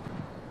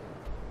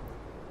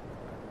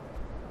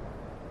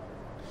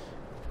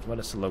 What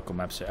does the local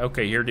map say?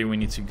 Okay, here do we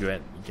need to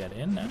get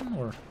in then?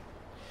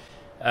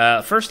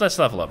 Or first, let's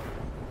level up.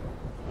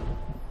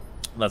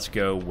 Let's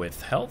go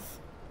with health.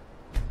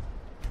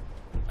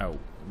 Oh,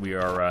 we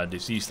are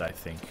diseased, I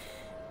think.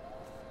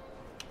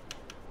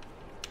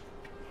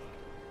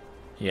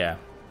 Yeah.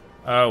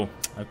 Oh,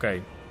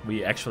 okay.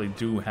 We actually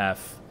do have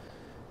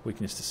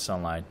weakness to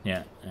sunlight.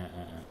 Yeah.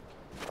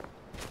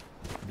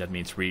 That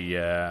means we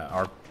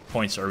our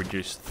points are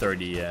reduced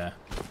 30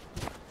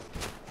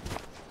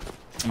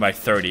 by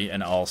 30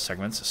 in all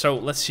segments. So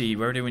let's see,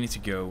 where do we need to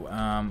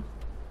go?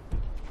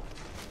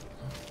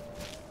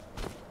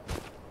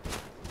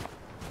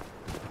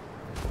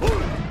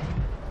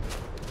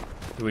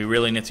 Do we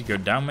really need to go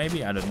down?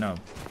 Maybe, I don't know.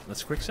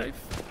 Let's quick save.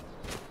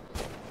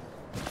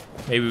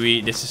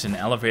 Maybe this is an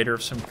elevator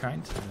of some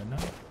kind. I don't know.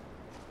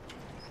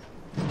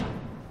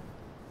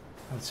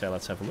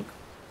 Let's have a look.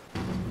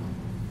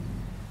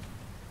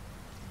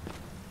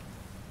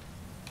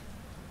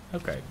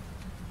 Okay.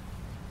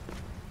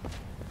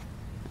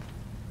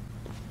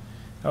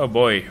 Oh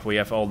boy, we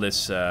have all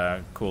this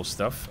cool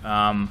stuff.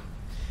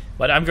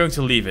 But I'm going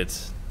to leave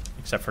it,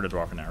 except for the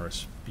dwarven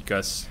arrows,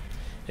 because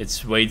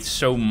it's weighed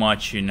so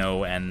much, you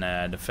know, and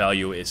the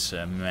value is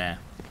meh.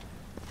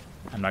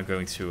 I'm not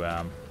going to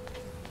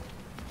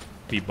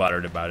be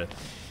bothered about it.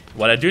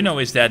 What I do know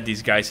is that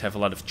these guys have a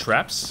lot of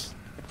traps,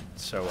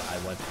 so I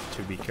want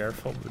to be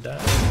careful with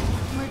that.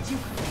 Where'd you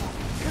come from?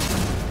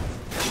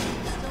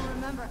 Still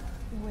remember?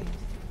 Wait.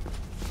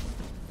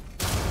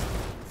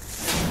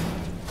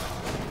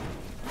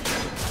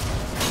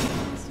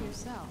 To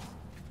yourself.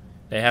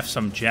 They have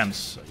some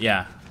gems.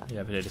 Yeah,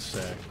 but it is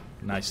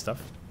nice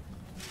stuff.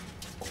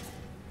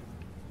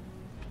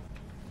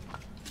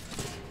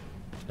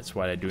 That's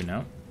what I do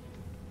know.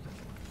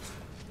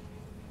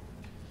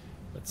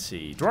 Let's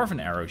see.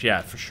 Dwarven arrows.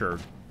 Yeah, for sure.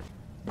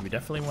 We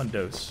definitely want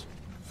those.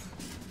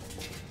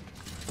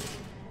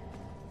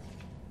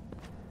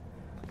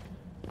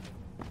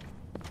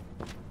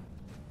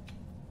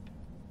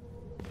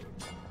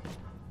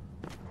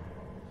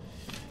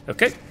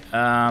 Okay.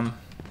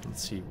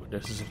 Let's see.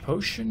 There's a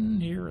potion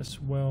here as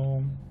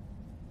well.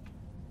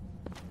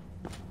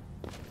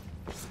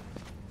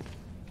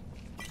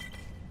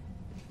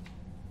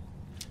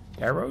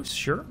 Arrows,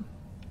 sure.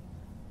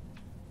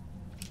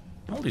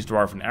 All these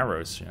dwarven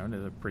arrows, you know,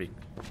 they're pretty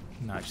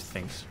nice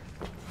things.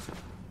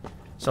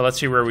 So let's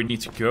see where we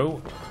need to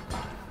go.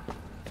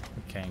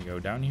 We can go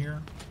down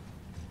here.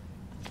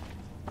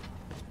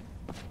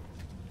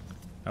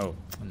 Oh,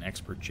 an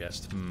expert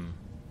chest.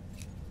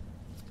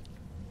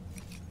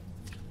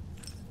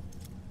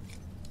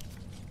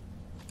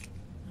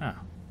 Ah,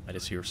 that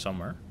is here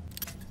somewhere.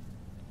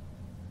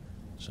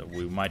 So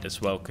we might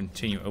as well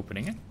continue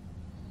opening it.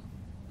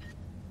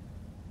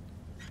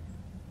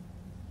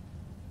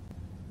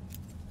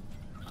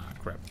 Ah,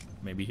 crap.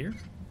 Maybe here?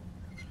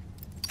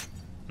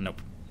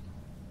 Nope.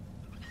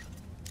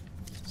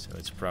 So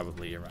it's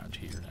probably around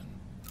here then.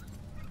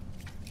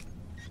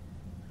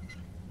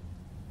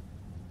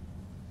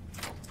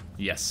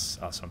 Yes,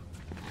 awesome.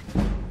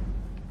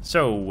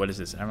 So, what is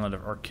this? Amulet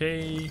of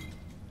Arcade.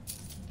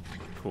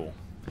 Cool.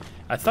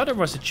 I thought there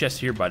was a chest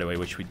here, by the way,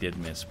 which we did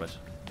miss, but...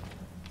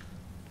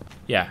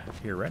 yeah,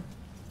 here, right?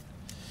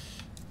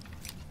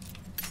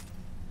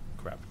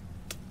 Crap.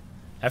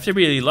 I have to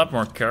be a lot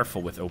more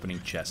careful with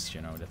opening chests,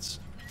 you know, that's...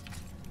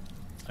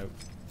 oh.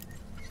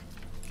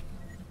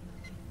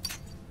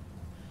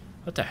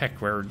 What the heck,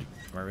 where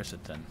is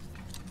it then?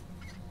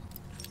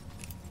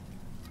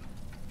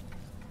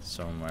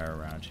 Somewhere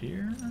around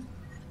here.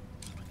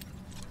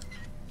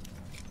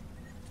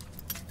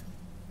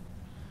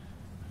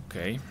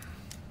 Okay.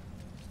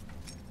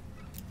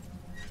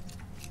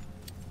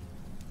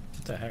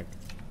 What the heck?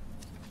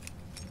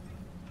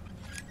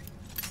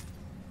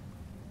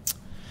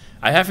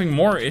 I'm having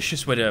more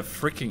issues with a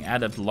freaking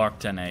adept lock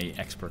than a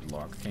expert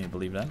lock. Can you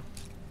believe that?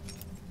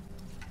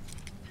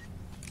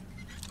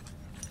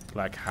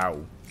 Like how?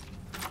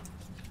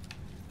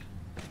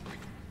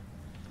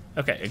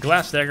 Okay, a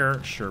glass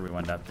dagger. Sure, we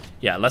want that.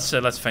 Yeah, let's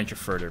venture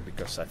further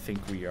because I think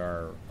we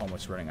are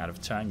almost running out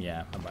of time.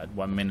 Yeah, about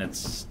 1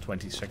 minute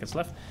 20 seconds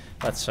left.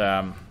 Let's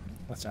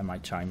end my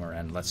timer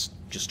and let's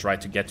just try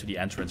to get to the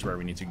entrance where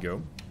we need to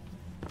go.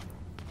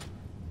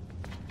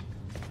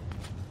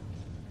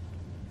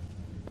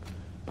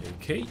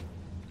 Okay.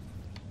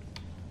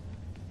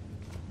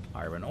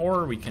 Iron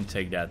ore. We can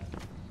take that.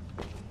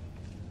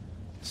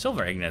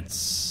 Silver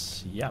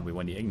ingots. Yeah, we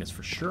want the ingots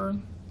for sure.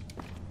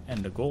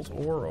 And the gold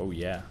ore, oh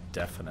yeah,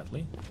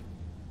 definitely.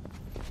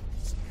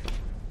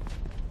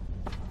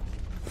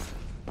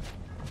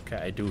 Okay,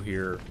 I do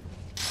hear...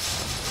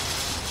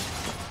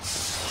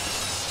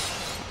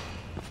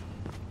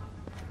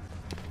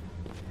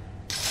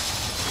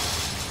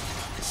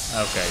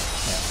 okay,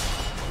 yeah.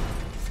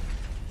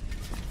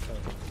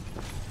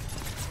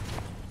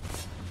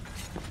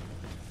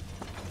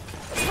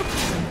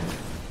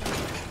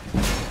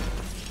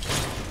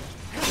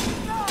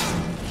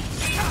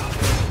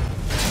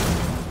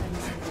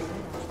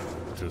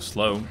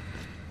 Slow.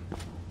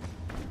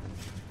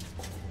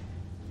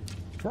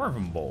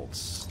 Dwarven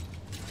bolts.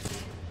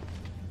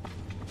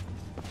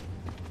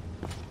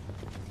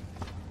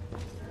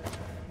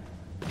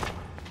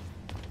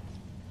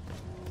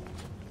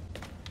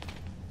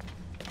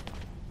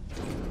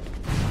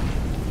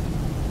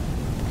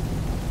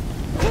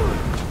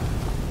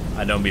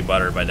 I don't be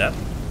bothered by that,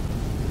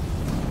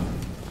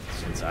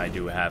 since I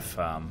do have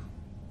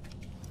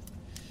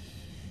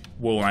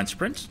wall run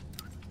sprint.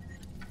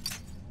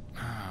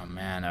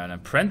 Man, an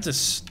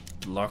apprentice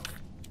lock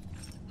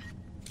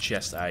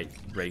chest. I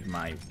break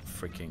my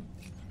freaking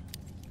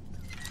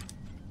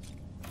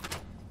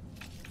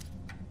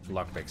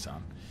lockpicks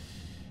on.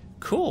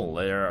 Cool,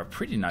 there are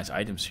pretty nice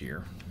items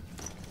here,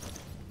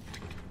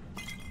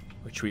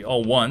 which we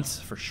all want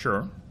for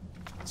sure.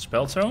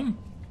 Spell tome,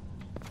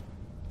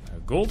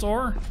 Gold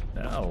ore.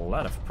 A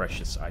lot of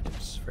precious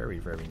items. Very,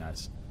 very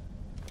nice.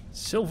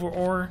 Silver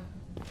ore.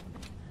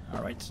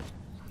 Alright.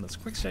 Let's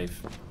quick save.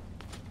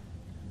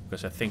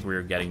 Because I think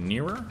we're getting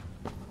nearer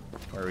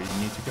where we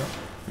need to go.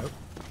 Nope.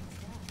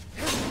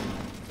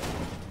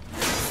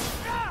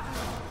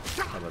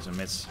 That was a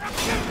miss.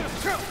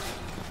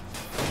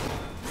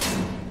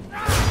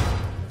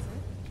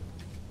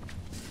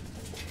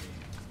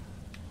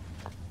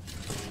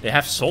 They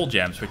have soul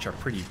gems, which are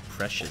pretty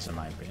precious in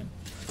my opinion.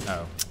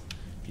 Oh,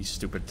 these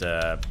stupid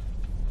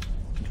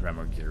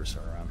Dremor gears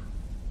are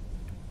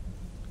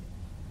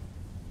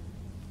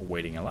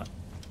waiting a lot.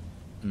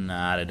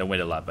 Nah, they don't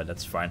wait a lot, but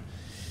that's fine.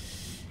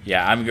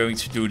 Yeah, I'm going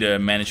to do the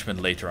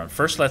management later on.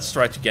 First, let's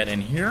try to get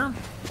in here.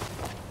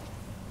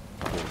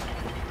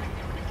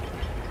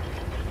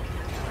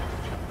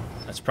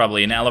 That's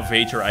probably an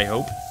elevator, I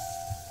hope.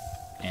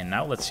 And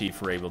now let's see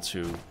if we're able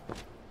to...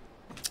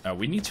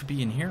 we need to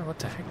be in here? What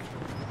the heck?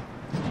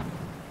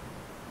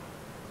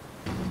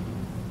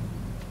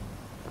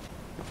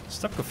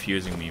 Stop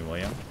confusing me, will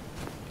you?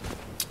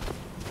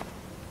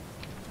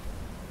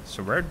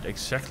 So where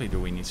exactly do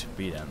we need to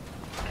be then?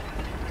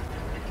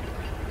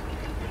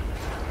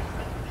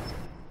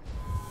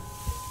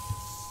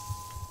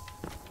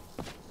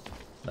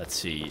 Let's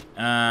see.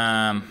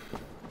 Can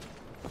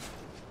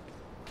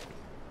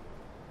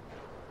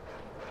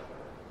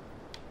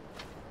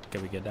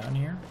we get down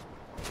here?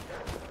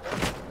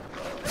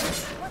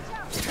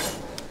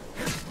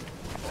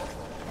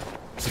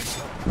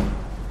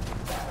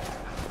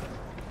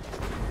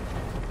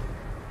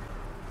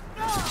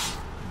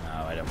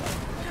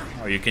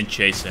 Or you can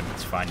chase him,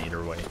 it's fine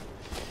either way.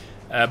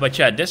 But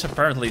yeah, this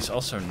apparently is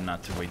also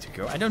not the way to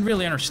go. I don't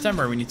really understand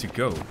where we need to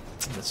go.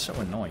 That's so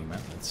annoying, man.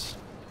 That's...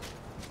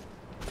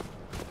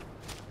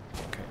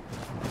 Okay.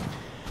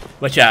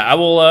 But yeah, I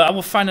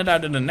will find it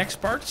out in the next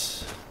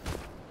parts.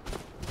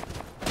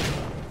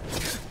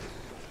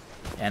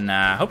 And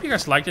I hope you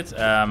guys liked it.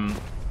 Yeah,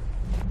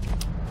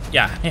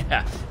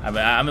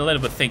 I'm a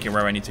little bit thinking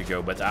where I need to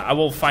go, but I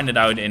will find it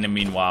out in the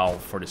meanwhile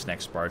for this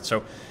next part.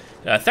 So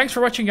thanks for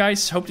watching,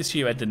 guys. Hope to see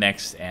you at the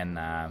next, and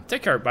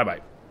take care.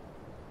 Bye-bye.